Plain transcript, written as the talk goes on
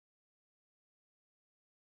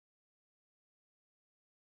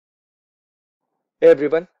Hey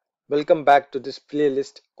everyone, welcome back to this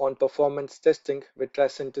playlist on performance testing with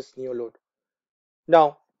Tricentis Neoload.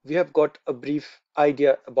 Now, we have got a brief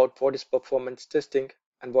idea about what is performance testing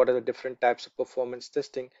and what are the different types of performance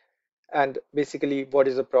testing, and basically what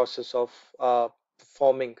is the process of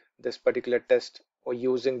performing this particular test or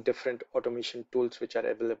using different automation tools which are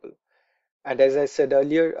available. And as I said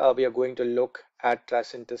earlier, we are going to look at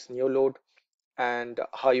Tricentis Neoload and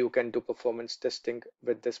how you can do performance testing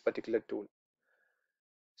with this particular tool.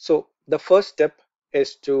 So the first step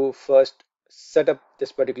is to first set up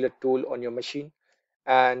this particular tool on your machine,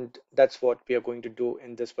 and that's what we are going to do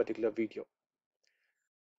in this particular video.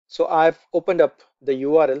 So I've opened up the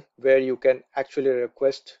URL where you can actually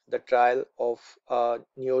request the trial of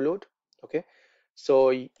Neoload. Okay, so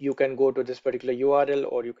you can go to this particular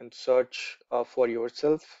URL or you can search for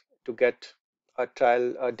yourself to get a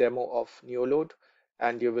trial demo of Neoload,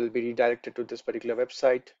 and you will be redirected to this particular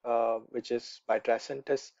website, which is by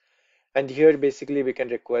Tricentis. And here basically we can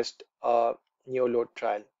request a Neoload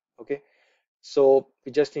trial. Okay, so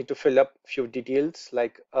we just need to fill up a few details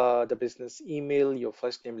like the business email, your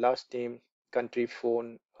first name, last name, country,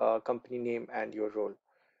 phone, company name, and your role.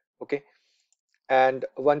 Okay, and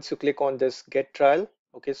once you click on this get trial,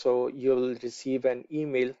 okay, so you'll receive an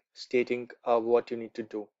email stating what you need to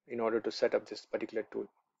do in order to set up this particular tool.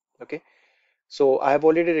 Okay, so I have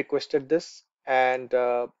already requested this, and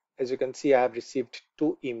as you can see, I have received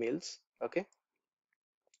two emails. Okay,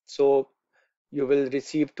 so you will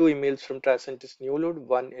receive two emails from Tricentis Neoload.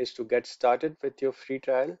 One is to get started with your free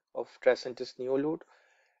trial of Tricentis Neoload,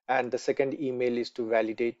 and the second email is to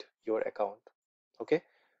validate your account. Okay,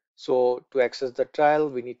 so to access the trial,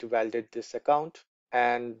 we need to validate this account,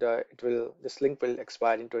 and this link will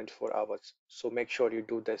expire in 24 hours. So make sure you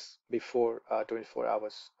do this before 24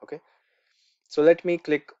 hours. Okay, so let me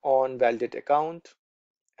click on validate account,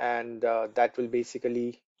 and that will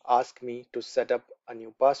basically ask me to set up a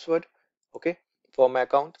new password. Okay, for my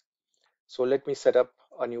account. So let me set up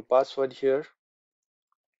a new password here.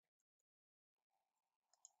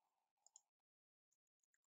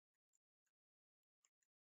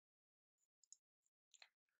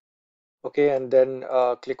 Okay, and then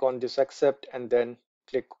click on this accept and then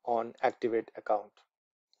click on activate account.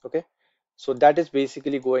 Okay, so that is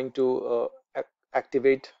basically going to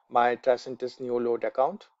activate my Tricentis Neoload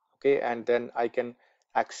account. Okay, and then I can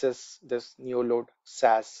access this Neoload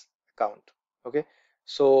SaaS account. Okay,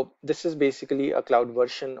 so this is basically a cloud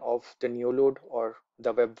version of the Neoload or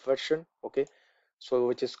the web version. Okay, so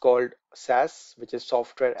which is called SaaS, which is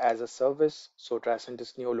software as a service. So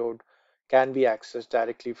Tricentis Neoload can be accessed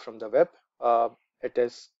directly from the web. Uh, it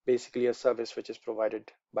is basically a service which is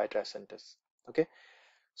provided by Tricentis. Okay,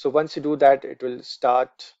 so once you do that, it will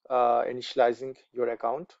start initializing your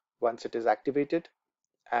account once it is activated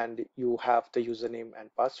and you have the username and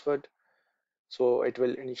password. So it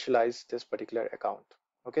will initialize this particular account.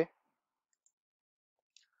 Okay.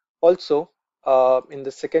 Also, in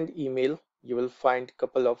the second email, you will find a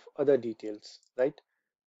couple of other details, right?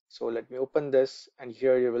 So let me open this, and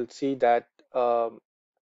here you will see that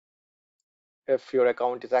if your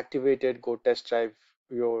account is activated, go test drive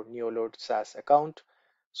your Neoload SaaS account.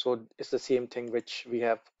 So it's the same thing which we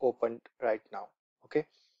have opened right now. Okay.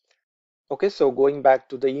 Okay, so going back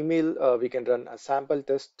to the email, we can run a sample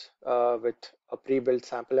test with a pre-built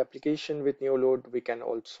sample application with Neoload. We can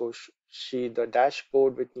also see the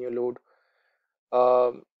dashboard with Neoload.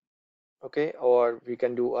 Um, okay, or we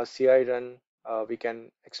can do a CI run. We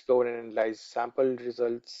can explore and analyze sample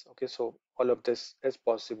results. Okay, so all of this is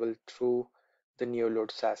possible through the Neoload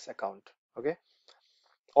SaaS account. Okay,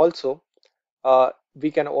 also we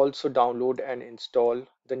can also download and install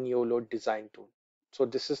the Neoload design tool. So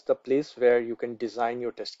this is the place where you can design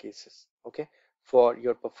your test cases, okay, for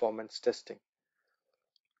your performance testing.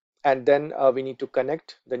 And then we need to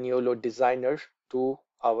connect the Neoload designer to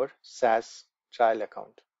our SaaS trial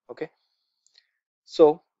account. Okay,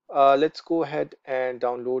 so let's go ahead and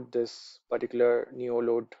download this particular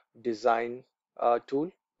Neoload design tool.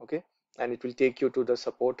 Okay, and it will take you to the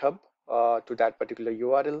support hub, to that particular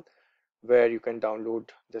URL where you can download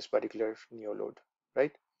this particular Neoload,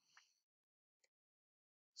 right?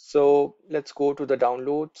 So let's go to the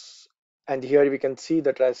downloads, and here we can see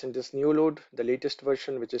the Tricentis Neoload, the latest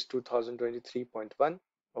version, which is 2023.1.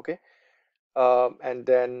 Okay, and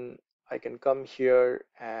then I can come here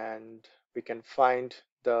and we can find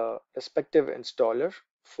the respective installer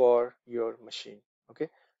for your machine. Okay,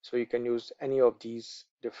 so you can use any of these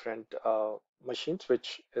different machines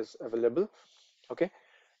which is available. Okay,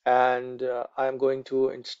 and I'm going to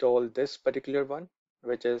install this particular one,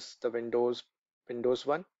 which is the Windows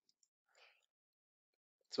one.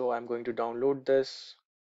 So I'm going to download this.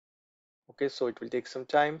 Okay, so it will take some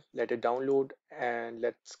time. Let it download and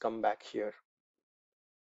let's come back here.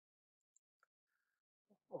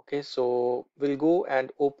 Okay, so we'll go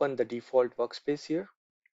and open the default workspace here,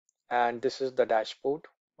 and this is the dashboard.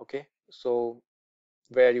 Okay, so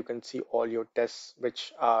where you can see all your tests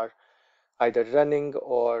which are either running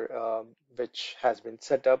or which has been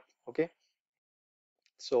set up. Okay,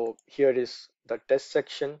 so here is the test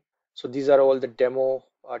section. So these are all the demo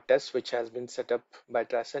tests which has been set up by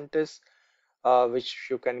Tricentis, which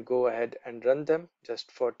you can go ahead and run them just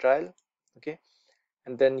for trial. Okay,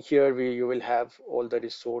 and then here you will have all the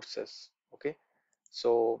resources. Okay,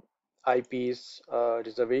 so IPs,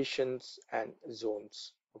 reservations, and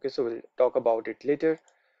zones. Okay, so we'll talk about it later.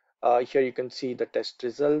 Here you can see the test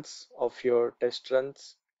results of your test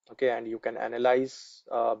runs. Okay, and you can analyze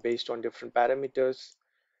based on different parameters.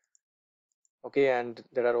 Okay, and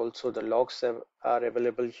there are also the logs are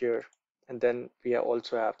available here, and then we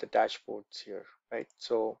also have the dashboards here, right?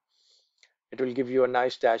 So it will give you a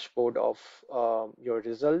nice dashboard of your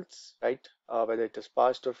results, right? Whether it is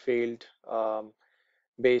passed or failed,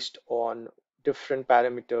 based on different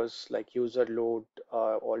parameters like user load,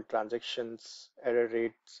 all transactions, error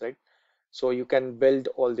rates, right? So you can build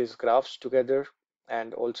all these graphs together,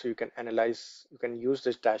 and also you can analyze, you can use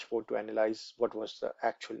this dashboard to analyze what was the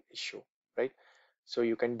actual issue, right? So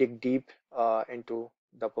you can dig deep into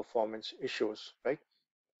the performance issues, right?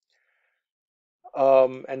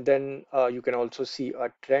 And then you can also see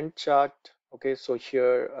a trend chart. Okay, so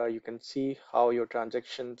here you can see how your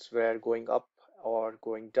transactions were going up or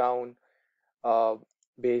going down uh,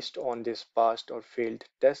 based on this passed or failed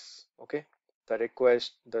tests. Okay, the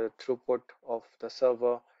request, the throughput of the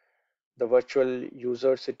server, the virtual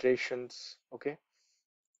user iterations. Okay,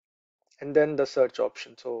 and then the search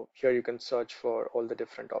option. So here you can search for all the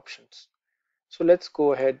different options. So let's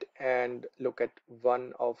go ahead and look at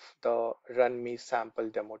one of the run me sample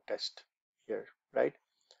demo test here, right?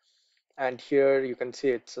 And here you can see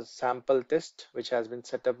it's a sample test which has been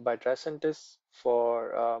set up by Tricentis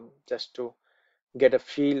for just to get a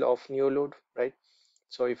feel of Neoload, right?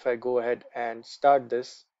 So if I go ahead and start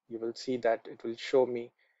this, you will see that it will show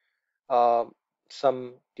me uh,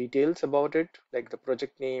 some details about it, like the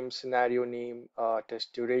project name, scenario name,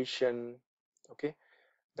 test duration, okay,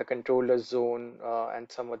 the controller zone,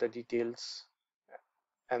 and some other details.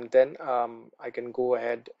 And then I can go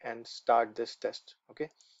ahead and start this test. Okay,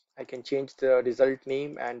 I can change the result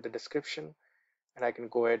name and the description, and I can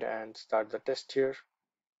go ahead and start the test here.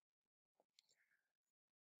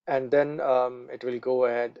 And then it will go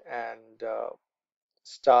ahead and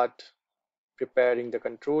start preparing the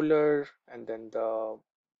controller and then the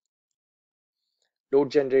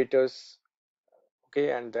load generators.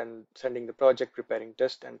 Okay, and then sending the project, preparing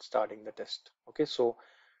test, and starting the test. Okay, so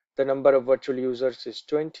the number of virtual users is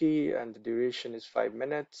 20 and the duration is 5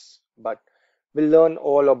 minutes, but we'll learn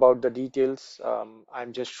all about the details.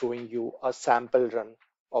 I'm just showing you a sample run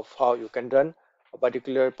of how you can run a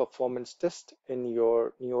particular performance test in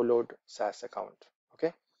your Neoload SaaS account.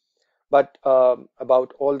 Okay, but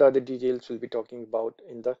about all the other details we'll be talking about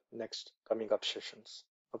in the next coming up sessions.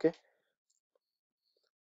 Okay,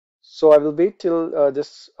 so I will wait till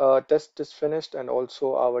this test is finished and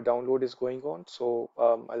also our download is going on. So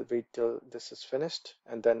I'll wait till this is finished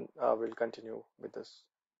and then we'll continue with this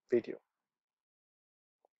video.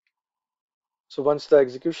 So once the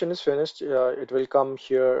execution is finished, it will come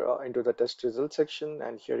here into the test result section,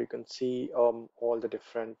 and here you can see all the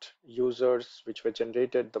different users which were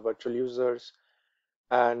generated, the virtual users,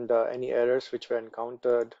 and any errors which were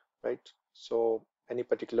encountered, right? So any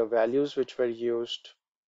particular values which were used,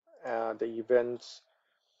 the events,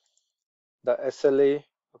 the SLA,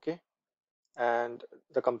 okay, and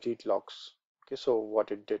the complete logs. Okay, so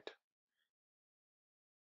what it did.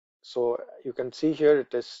 So you can see here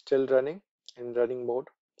it is still running in running mode.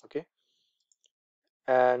 Okay,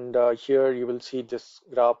 and here you will see this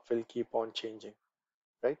graph will keep on changing,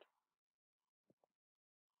 right?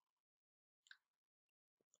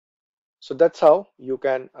 So that's how you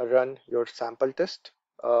can run your sample test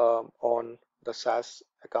on the SaaS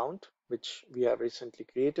account which we have recently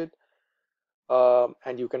created,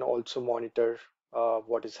 and you can also monitor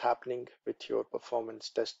what is happening with your performance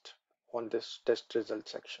test on this test result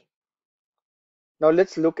section. Now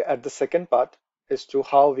let's look at the second part as to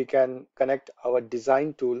how we can connect our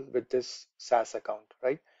design tool with this SaaS account,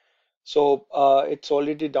 right? So it's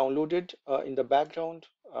already downloaded in the background,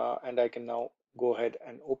 and I can now go ahead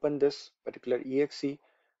and open this particular exe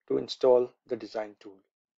to install the design tool.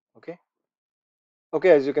 Okay.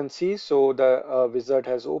 Okay, as you can see, so the wizard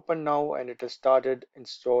has opened now and it has started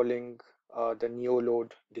installing the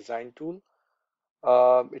Neoload design tool.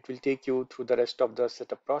 It will take you through the rest of the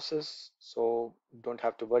setup process, so don't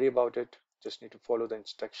have to worry about it. Just need to follow the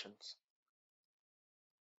instructions.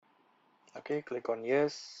 Okay, click on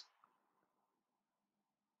yes,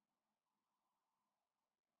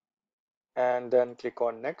 and then click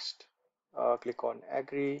on next. Click on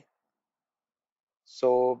agree.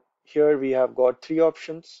 So here we have got three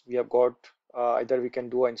options. We have got either we can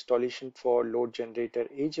do an installation for load generator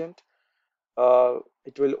agent.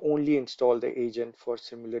 It will only install the agent for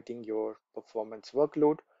simulating your performance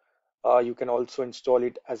workload. You can also install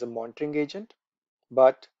it as a monitoring agent,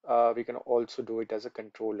 but we can also do it as a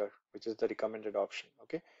controller, which is the recommended option.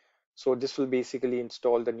 Okay, so this will basically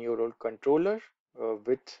install the Neoload controller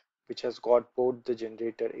which has got both the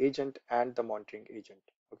generator agent and the monitoring agent.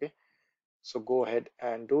 Okay, so go ahead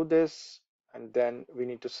and do this, and then we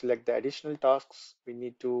need to select the additional tasks we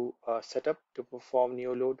need to set up to perform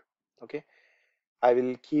Neoload. Okay, I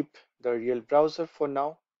will keep the real browser for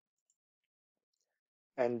now,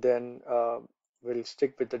 and then we'll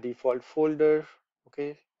stick with the default folder.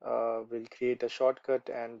 Okay, we'll create a shortcut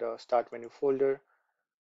and start menu folder,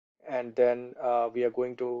 and then we are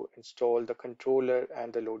going to install the controller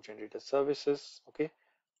and the load generator services. Okay,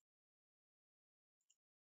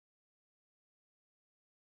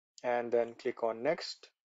 and then click on next.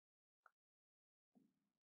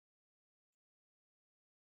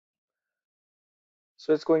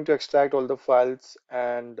 So it's going to extract all the files,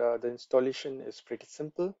 and the installation is pretty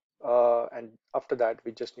simple. And after that,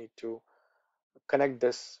 we just need to connect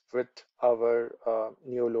this with our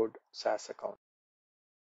Neoload SaaS account.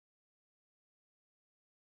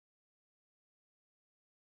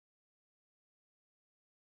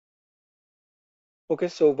 Okay,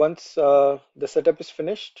 so once the setup is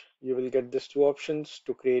finished, you will get these two options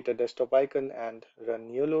to create a desktop icon and run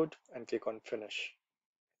Neoload, and click on finish.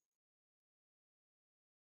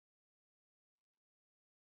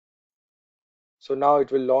 So now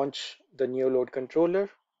it will launch the Neoload controller.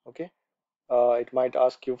 Okay, it might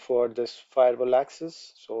ask you for this firewall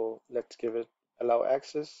access, so let's give it allow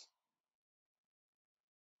access.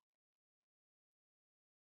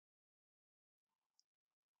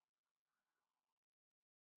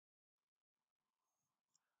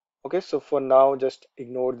 Okay, so for now, just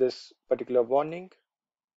ignore this particular warning,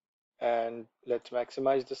 and let's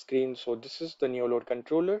maximize the screen. So this is the Neoload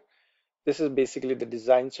controller. This is basically the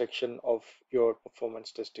design section of your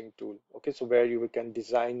performance testing tool. Okay, so where you can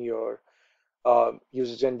design your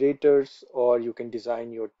user generators, or you can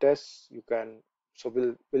design your tests. You can, so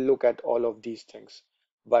we'll look at all of these things,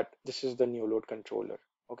 but this is the Neoload controller.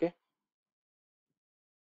 Okay,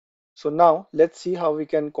 so now let's see how we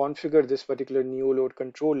can configure this particular Neoload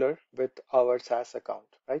controller with our SaaS account,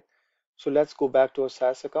 right? So let's go back to our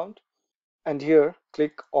SaaS account, and here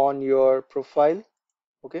click on your profile,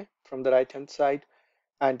 okay, from the right hand side,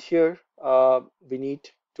 and here we need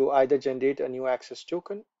to either generate a new access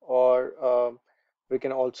token, or we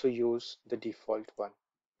can also use the default one,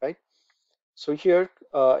 right? So here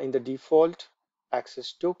in the default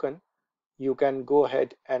access token, you can go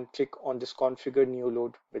ahead and click on this configure new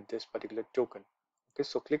load with this particular token. Okay,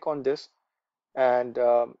 so click on this, and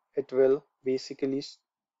it will basically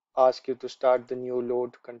ask you to start the new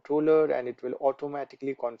load controller, and it will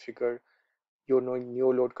automatically configure your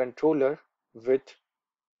new load controller with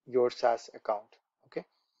your SaaS account. Okay,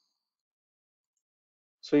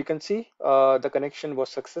 so you can see the connection was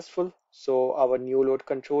successful. So our new load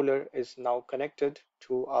controller is now connected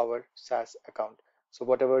to our SaaS account. So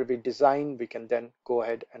whatever we design, we can then go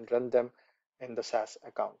ahead and run them in the SaaS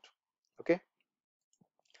account. Okay,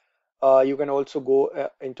 you can also go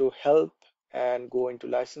into help and go into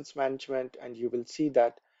license management, and you will see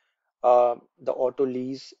that the auto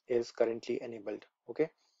lease is currently enabled. Okay,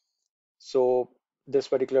 so this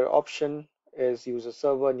particular option is user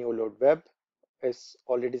server new load web is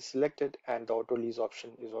already selected, and the auto lease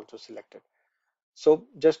option is also selected. So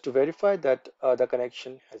just to verify that the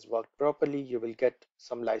connection has worked properly, you will get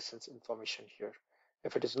some license information here.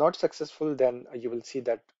 If it is not successful, then you will see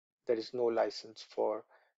that there is no license for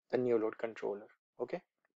the new load controller. Okay,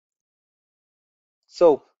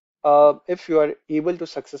 so if you are able to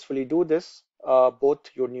successfully do this, both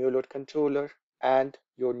your new load controller and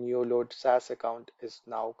your new load SaaS account is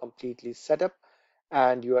now completely set up,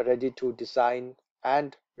 and you are ready to design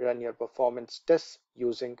and run your performance tests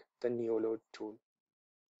using the Neoload tool.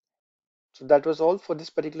 So that was all for this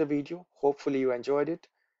particular video. Hopefully you enjoyed it,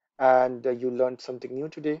 and you learned something new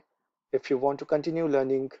today. If you want to continue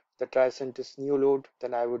learning the Tricentis Neoload,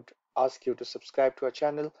 then I would ask you to subscribe to our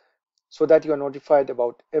channel so that you are notified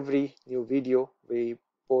about every new video we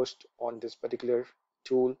post on this particular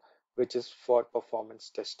tool which is for performance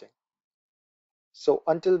testing. So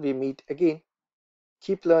until we meet again,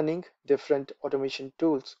 keep learning different automation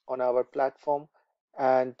tools on our platform,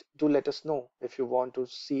 and do let us know if you want to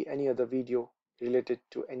see any other video related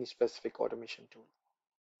to any specific automation tool.